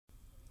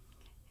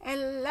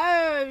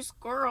Hello,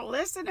 squirrel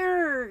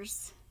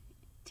listeners,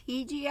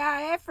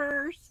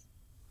 TGIFers.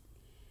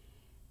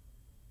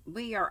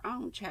 We are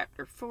on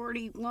chapter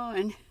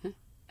 41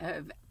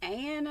 of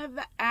Anne of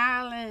the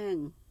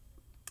Island.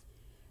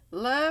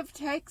 Love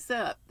takes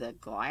up the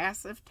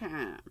glass of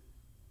time.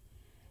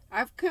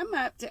 I've come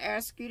up to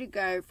ask you to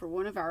go for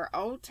one of our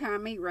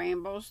old-timey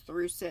rambles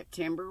through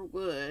September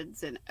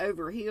woods and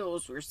over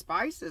hills where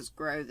spices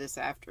grow this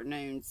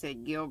afternoon,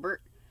 said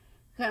Gilbert,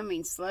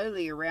 coming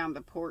slowly around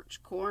the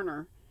porch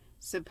corner.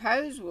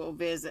 Suppose we'll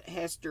visit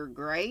Hester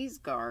Gray's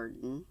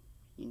garden.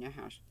 You know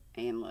how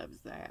Anne loves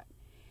that.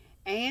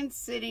 Anne,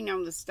 sitting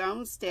on the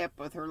stone step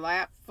with her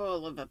lap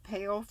full of a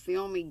pale,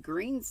 filmy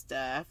green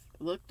stuff,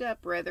 looked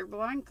up rather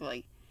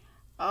blankly.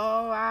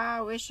 "Oh, I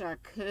wish I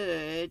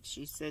could,"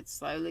 she said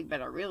slowly,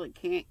 "but I really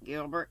can't,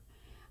 Gilbert.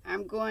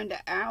 I'm going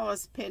to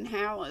Alice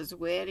Penhallow's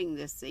wedding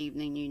this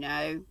evening, you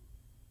know.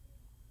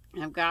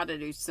 I've got to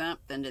do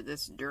something to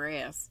this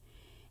dress.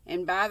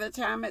 And by the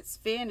time it's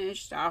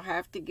finished, I'll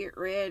have to get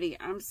ready.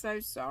 I'm so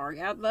sorry.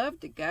 I'd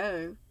love to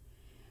go."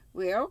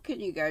 "Well,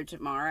 can you go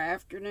tomorrow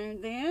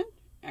afternoon then?"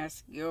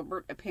 asked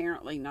Gilbert,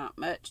 apparently not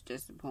much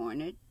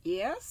disappointed.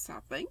 "Yes,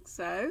 I think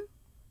so."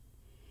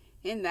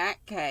 "In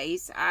that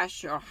case, I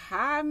shall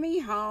hie me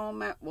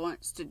home at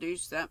once to do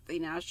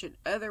something I should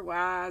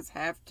otherwise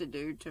have to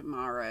do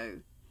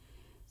tomorrow.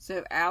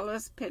 So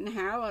Alice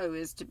Penhallow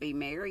is to be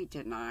married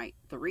tonight.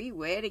 3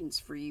 weddings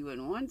for you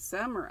in one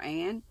summer,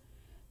 Anne.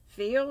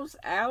 Phil's,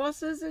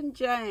 Alice's, and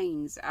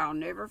Jane's. I'll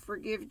never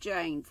forgive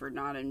Jane for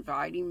not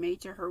inviting me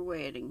to her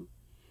wedding.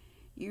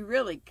 You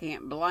really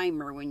can't blame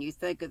her when you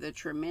think of the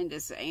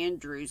tremendous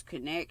Andrews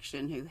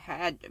connection who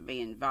had to be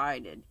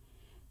invited.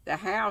 The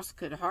house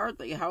could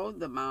hardly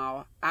hold them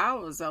all. I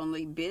was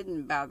only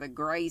bidden by the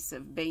grace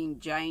of being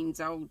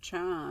Jane's old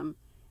chum,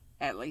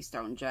 at least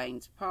on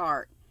Jane's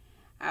part.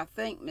 I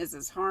think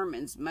Mrs.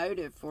 Harmon's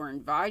motive for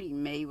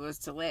inviting me was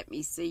to let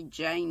me see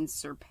Jane's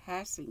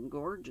surpassing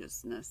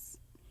gorgeousness.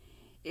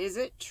 Is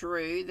it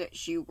true that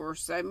she wore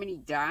so many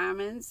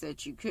diamonds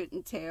that you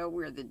couldn't tell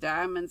where the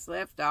diamonds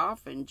left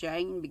off and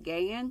Jane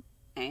began?"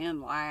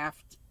 Anne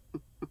laughed.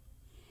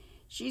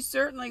 "She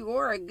certainly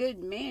wore a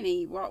good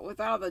many, what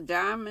with all the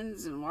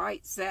diamonds and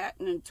white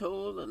satin and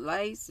tulle and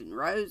lace and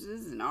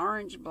roses and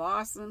orange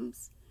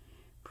blossoms.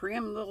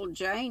 Prim little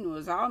Jane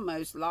was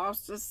almost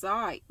lost to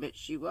sight, but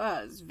she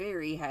was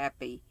very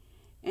happy,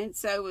 and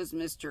so was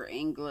Mr.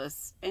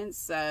 Inglis, and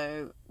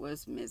so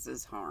was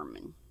Mrs.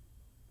 Harmon."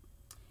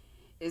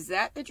 "Is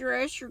that the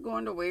dress you're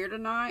going to wear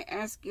tonight?"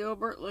 asked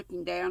Gilbert,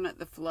 looking down at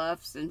the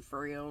fluffs and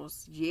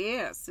frills.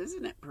 "Yes,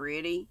 isn't it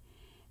pretty?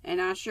 And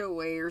I shall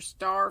wear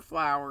star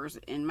flowers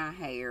in my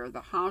hair.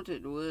 The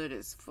haunted wood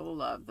is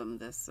full of them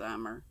this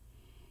summer."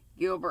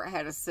 Gilbert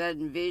had a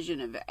sudden vision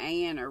of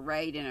Anne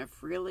arrayed in a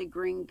frilly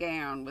green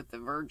gown with the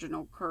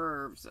virginal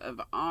curves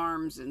of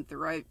arms and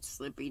throat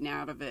slipping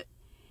out of it,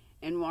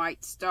 and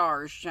white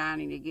stars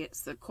shining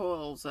against the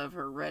coils of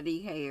her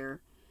ruddy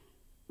hair.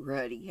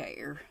 Ruddy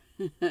hair.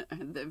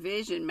 The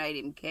vision made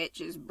him catch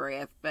his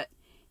breath, but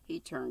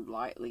he turned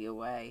lightly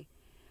away.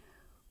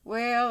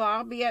 "Well,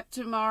 I'll be up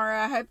tomorrow.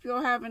 I hope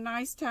you'll have a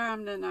nice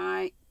time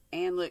tonight."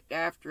 Anne looked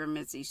after him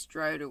as he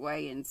strode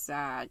away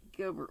inside.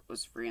 Gilbert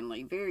was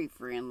friendly, very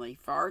friendly,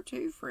 far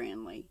too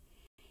friendly.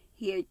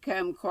 He had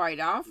come quite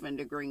often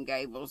to Green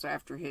Gables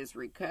after his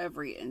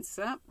recovery, and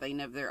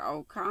something of their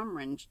old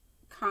comradeship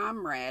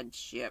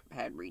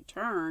had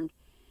returned,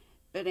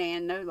 but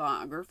Anne no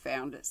longer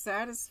found it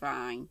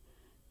satisfying.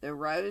 The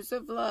rose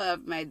of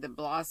love made the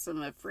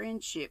blossom of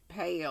friendship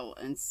pale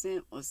and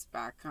scentless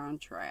by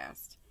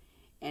contrast,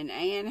 and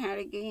Anne had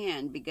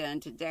again begun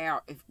to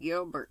doubt if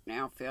Gilbert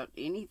now felt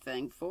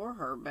anything for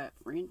her but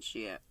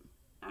friendship.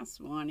 That's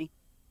funny.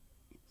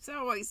 It's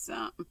always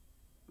something.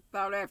 I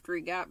thought after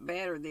he got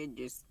better they'd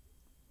just...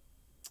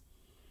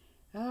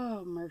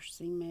 Oh,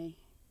 mercy me.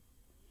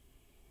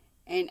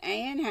 And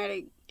Anne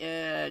had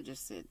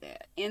just said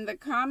that. In the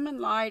common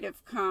light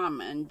of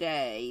common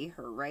day,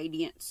 her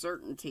radiant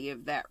certainty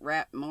of that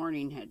rapt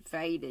morning had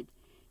faded.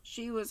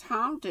 She was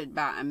haunted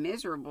by a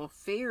miserable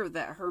fear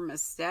that her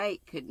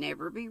mistake could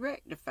never be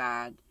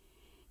rectified.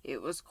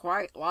 It was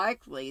quite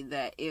likely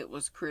that it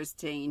was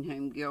Christine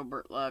whom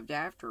Gilbert loved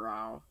after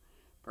all.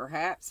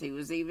 Perhaps he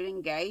was even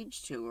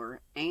engaged to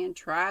her. Anne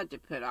tried to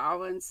put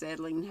all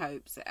unsettling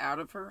hopes out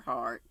of her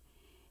heart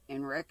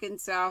and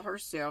reconcile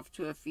herself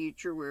to a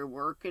future where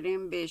work and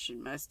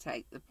ambition must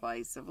take the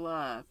place of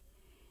love.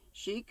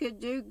 She could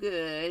do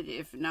good,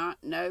 if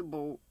not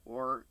noble,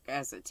 work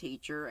as a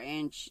teacher,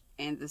 and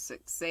the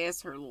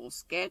success her little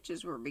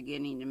sketches were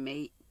beginning to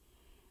meet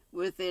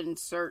within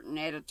certain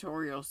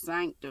editorial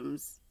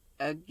sanctums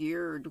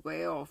augured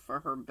well for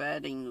her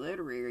budding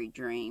literary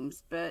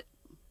dreams. But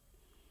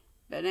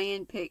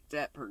Anne picked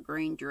up her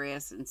green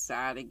dress and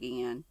sighed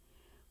again.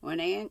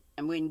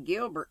 When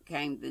Gilbert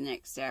came the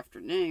next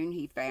afternoon,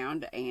 he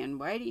found Anne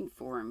waiting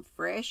for him,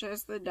 fresh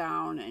as the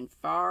dawn and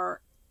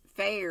fair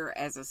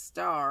as a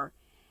star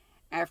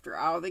after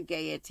all the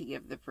gaiety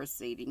of the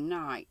preceding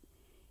night.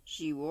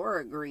 She wore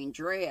a green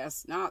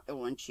dress, not the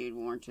one she had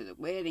worn to the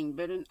wedding,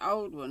 but an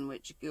old one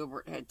which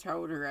Gilbert had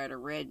told her at a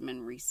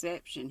Redmond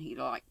reception he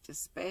liked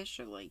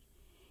especially.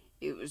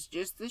 It was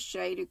just the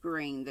shade of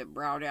green that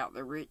brought out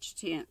the rich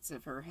tints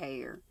of her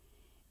hair,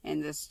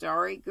 and the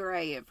starry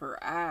gray of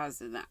her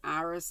eyes and the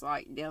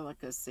iris-like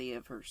delicacy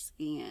of her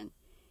skin.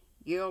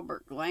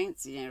 Gilbert,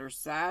 glancing at her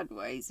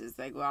sideways as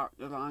they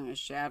walked along a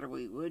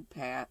shadowy wood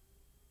path,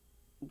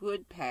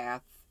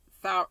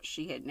 thought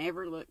she had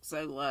never looked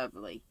so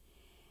lovely.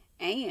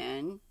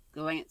 Anne,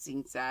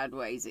 glancing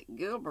sideways at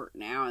Gilbert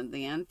now and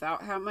then,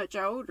 thought how much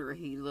older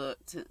he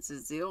looked since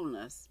his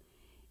illness.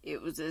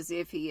 It was as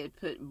if he had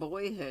put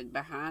boyhood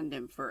behind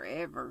him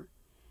forever.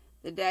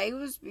 The day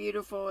was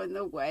beautiful and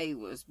the way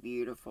was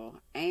beautiful.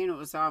 Anne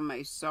was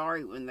almost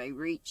sorry when they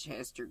reached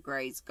Hester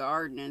Gray's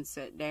garden and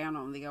sat down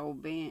on the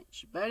old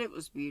bench, but it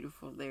was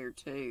beautiful there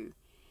too,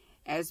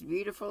 as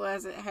beautiful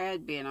as it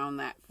had been on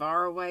that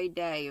faraway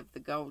day of the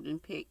golden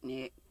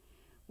picnic,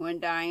 when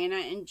Diana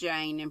and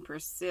Jane and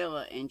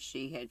Priscilla and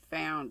she had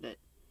found it.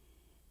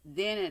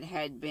 Then it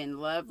had been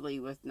lovely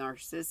with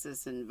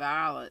narcissus and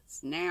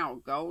violets.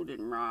 Now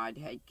goldenrod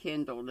had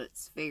kindled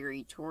its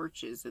fairy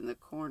torches in the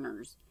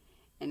corners,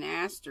 and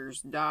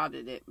asters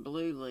dotted it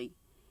bluely.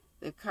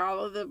 The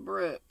call of the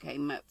brook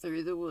came up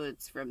through the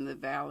woods from the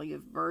valley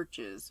of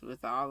birches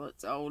with all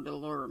its old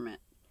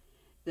allurement.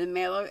 The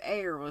mellow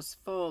air was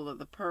full of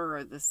the purr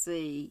of the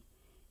sea.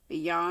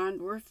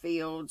 Beyond were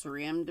fields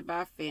rimmed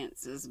by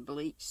fences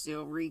bleached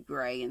silvery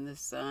gray in the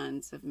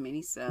suns of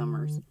many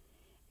summers,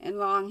 and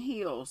long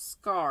hills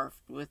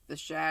scarfed with the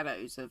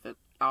shadows of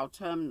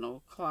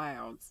autumnal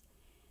clouds.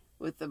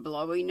 With the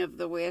blowing of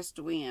the west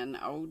wind,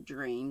 old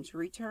dreams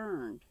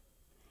returned.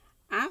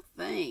 "I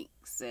think,"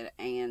 said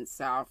Anne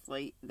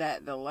softly,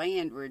 "that the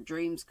land where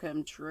dreams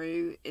come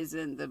true is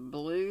in the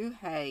blue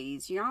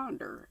haze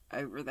yonder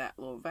over that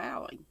little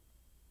valley."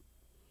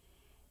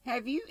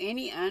 "Have you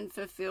any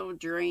unfulfilled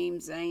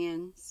dreams,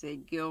 Anne?"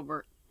 said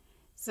Gilbert.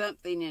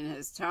 Something in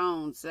his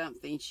tone,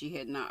 something she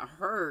had not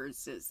heard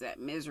since that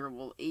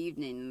miserable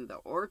evening in the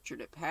orchard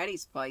at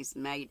Patty's Place,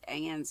 made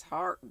Anne's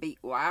heart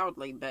beat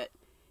wildly, but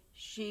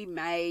she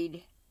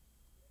made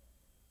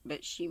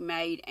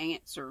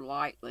answer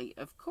lightly,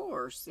 "Of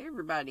course,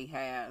 everybody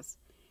has.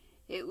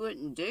 It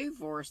wouldn't do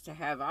for us to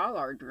have all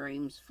our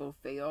dreams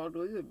fulfilled.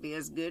 We would be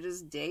as good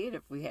as dead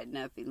if we had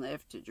nothing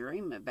left to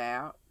dream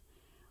about.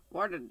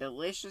 What a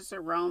delicious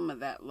aroma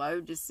that low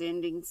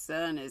descending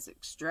sun is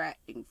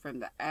extracting from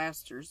the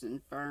asters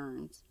and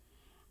ferns.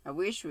 I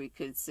wish we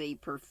could see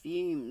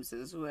perfumes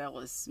as well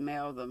as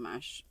smell them.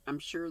 I'm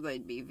sure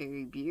they'd be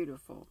very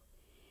beautiful."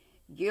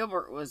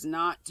 Gilbert was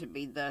not to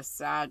be thus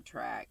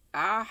sidetracked.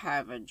 "I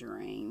have a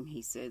dream,"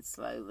 he said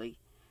slowly.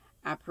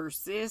 "I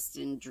persist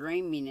in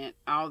dreaming it,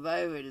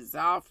 although it has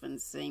often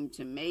seemed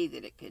to me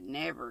that it could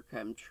never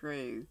come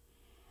true.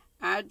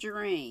 I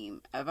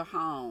dream of a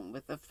home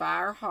with a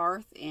fire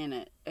hearth in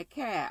it, a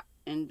cat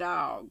and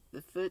dog,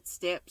 the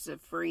footsteps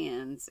of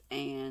friends,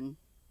 and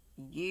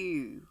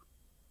you."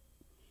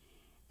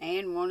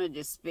 Anne wanted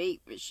to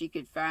speak, but she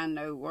could find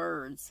no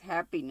words.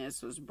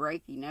 Happiness was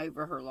breaking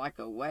over her like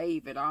a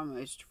wave. It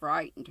almost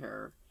frightened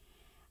her.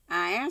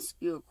 "I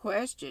asked you a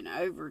question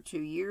over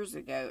 2 years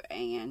ago,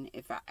 Anne.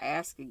 If I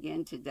ask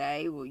again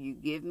today, will you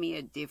give me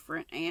a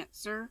different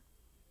answer?"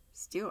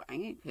 Still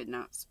Anne could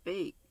not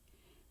speak,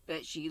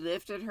 but she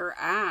lifted her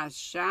eyes,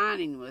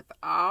 shining with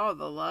all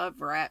the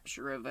love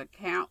rapture of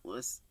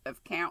countless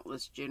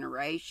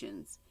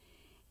generations,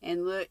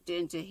 and looked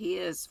into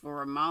his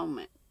for a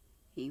moment.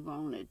 He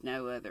wanted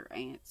no other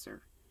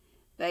answer.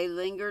 They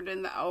lingered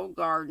in the old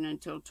garden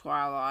until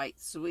twilight,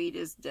 sweet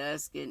as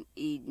dusk in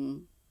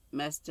Eden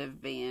must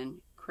have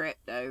been,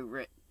 crept over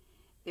it.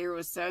 There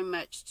was so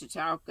much to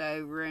talk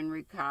over and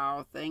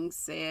recall, things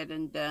said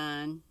and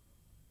done,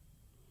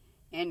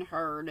 and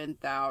heard and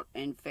thought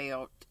and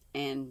felt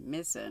and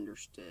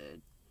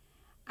misunderstood.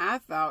 "I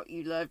thought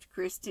you loved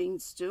Christine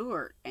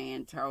Stuart,"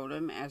 Anne told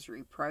him, as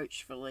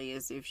reproachfully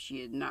as if she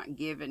had not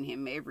given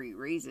him every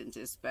reason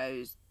to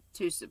suppose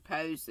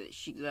that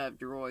she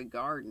loved Roy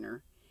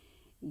Gardner.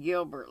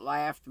 Gilbert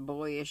laughed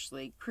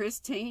boyishly.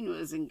 "Christine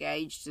was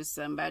engaged to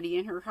somebody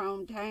in her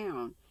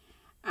hometown.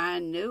 I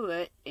knew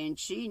it, and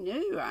she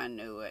knew I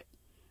knew it.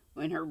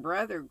 When her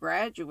brother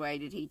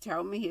graduated, he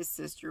told me his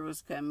sister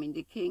was coming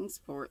to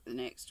Kingsport the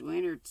next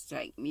winter to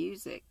take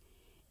music,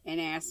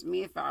 and asked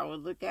me if I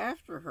would look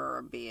after her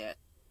a bit,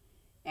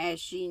 as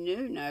she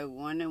knew no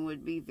one and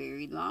would be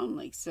very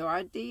lonely. So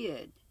I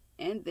did.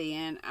 And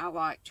then I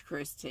liked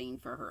Christine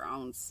for her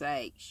own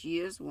sake. She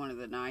is one of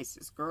the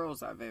nicest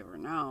girls I've ever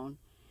known.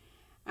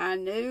 I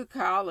knew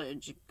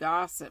college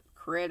gossip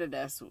credited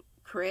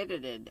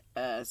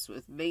us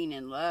with being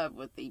in love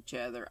with each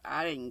other.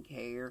 I didn't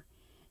care.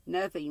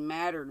 Nothing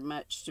mattered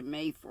much to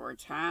me for a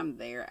time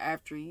there.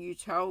 After you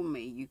told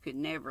me you could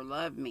never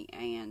love me,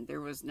 Anne,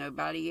 there was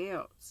nobody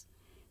else.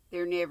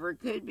 There never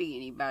could be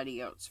anybody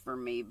else for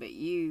me but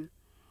you.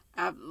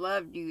 I've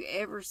loved you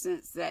ever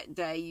since that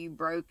day you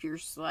broke your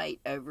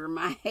slate over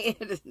my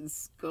head in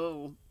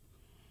school.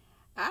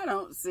 I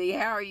don't see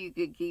how you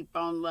could keep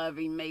on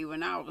loving me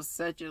when I was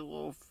such a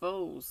little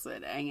fool,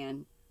 said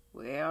Anne.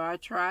 Well, I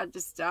tried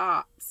to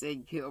stop,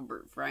 said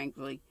Gilbert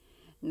frankly.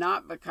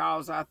 Not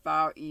because I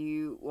thought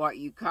you what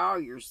you call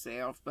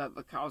yourself, but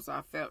because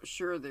I felt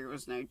sure there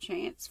was no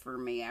chance for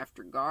me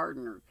after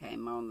Gardner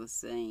came on the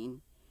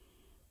scene.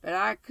 But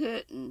I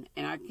couldn't,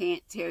 and I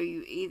can't tell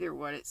you either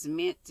what it's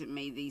meant to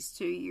me these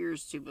 2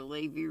 years to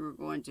believe you were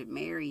going to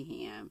marry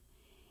him,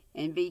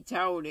 and be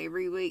told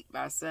every week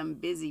by some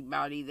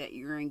busybody that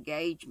your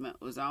engagement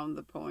was on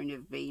the point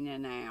of being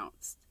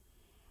announced.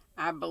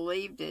 I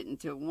believed it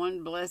until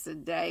one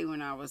blessed day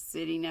when I was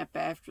sitting up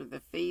after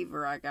the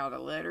fever, I got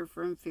a letter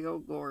from Phil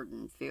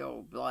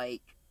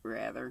Blake,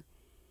 rather.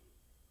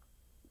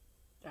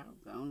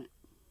 Doggone it.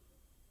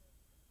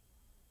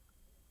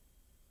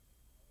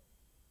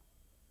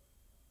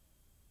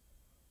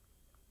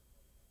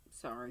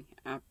 Sorry,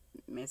 I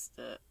messed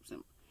up.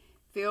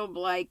 Phil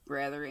Blake,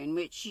 rather, in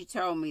which she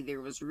told me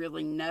there was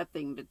really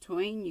nothing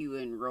between you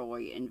and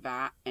Roy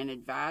and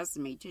advised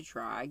me to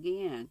try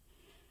again.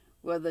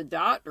 Well, the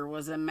doctor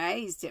was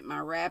amazed at my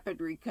rapid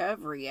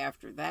recovery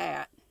after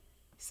that.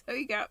 So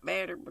he got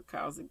better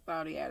because he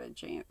thought he had a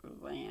chance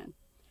with Anne.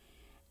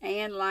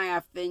 Anne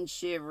laughed, then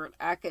shivered.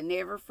 I can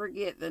never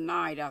forget the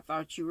night I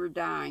thought you were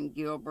dying,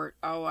 Gilbert.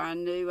 Oh, I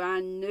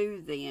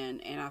knew then,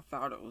 and I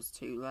thought it was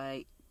too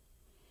late.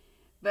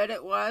 But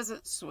it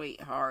wasn't,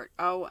 sweetheart.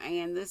 Oh,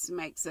 Anne, this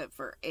makes up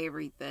for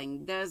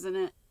everything, doesn't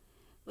it?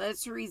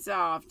 Let's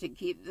resolve to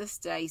keep this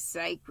day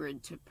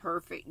sacred to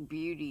perfect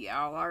beauty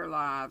all our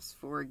lives,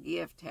 for the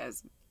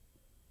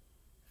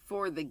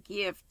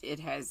gift it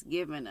has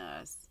given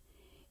us.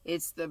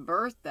 It's the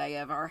birthday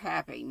of our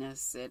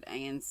happiness, said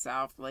Anne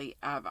softly.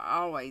 I've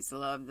always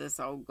loved this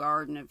old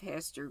garden of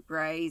Hester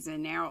Gray's,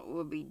 and now it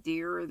will be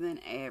dearer than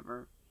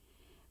ever.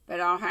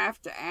 But I'll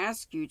have to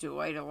ask you to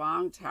wait a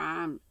long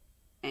time,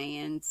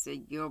 Anne,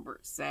 said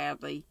Gilbert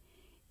sadly.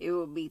 It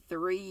will be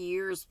 3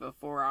 years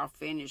before I'll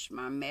finish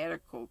my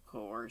medical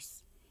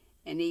course,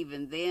 and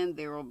even then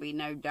there will be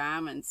no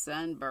diamond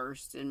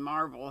sunburst in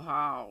Marble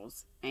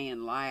Halls.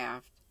 Anne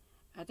laughed.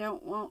 I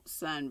don't want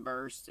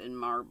sunburst in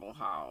Marble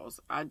Halls.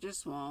 I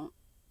just want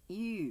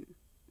you.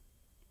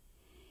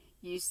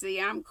 You see,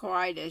 I'm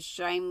quite as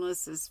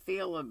shameless as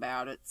Phil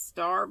about it.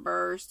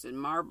 Starburst and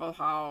Marble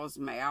Halls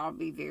may all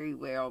be very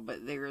well,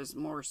 but there is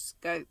more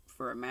scope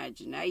for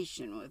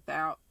imagination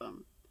without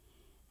them.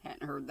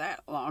 Hadn't heard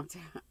that in a long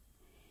time.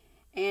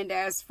 And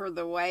as for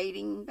the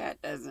waiting, that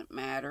doesn't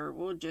matter.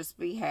 We'll just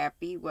be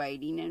happy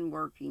waiting and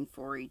working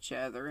for each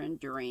other and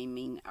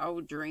dreaming.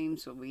 Old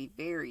dreams will be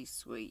very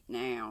sweet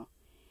now.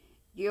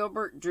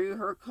 Gilbert drew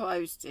her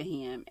close to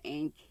him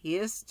and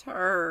kissed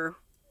her.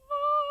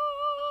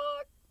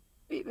 What?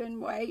 We've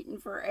been waiting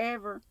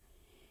forever.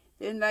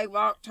 Then they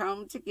walked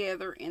home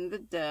together in the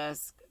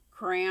dusk,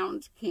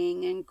 crowned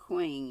king and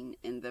queen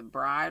in the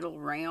bridal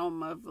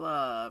realm of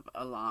love,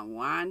 along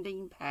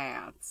winding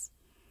paths,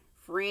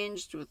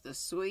 fringed with the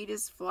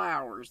sweetest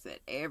flowers that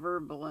ever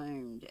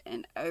bloomed,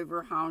 and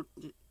over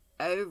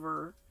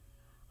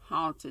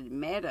haunted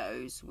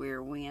meadows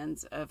where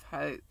winds of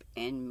hope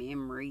and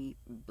memory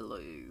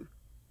blew.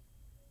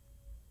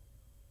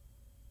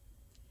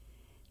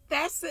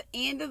 That's the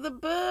end of the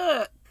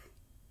book.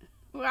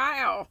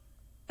 Wow.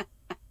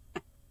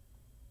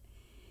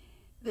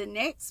 The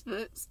next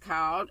book's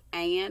called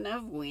Anne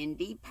of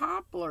Windy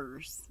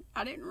Poplars.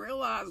 I didn't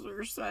realize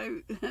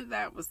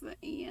that was the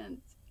end.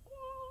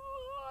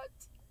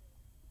 What?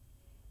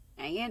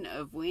 Anne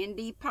of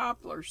Windy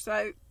Poplars.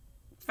 So,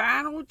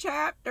 final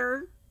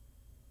chapter.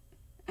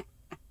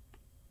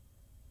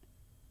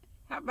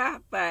 How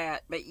about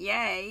that? But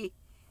yay,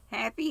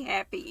 happy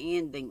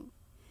ending.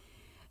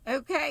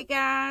 Okay,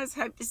 guys,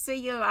 hope to see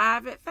you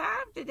live at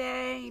 5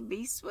 today.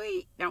 Be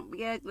sweet. Don't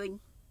be ugly.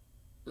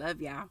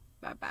 Love y'all.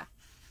 Bye-bye.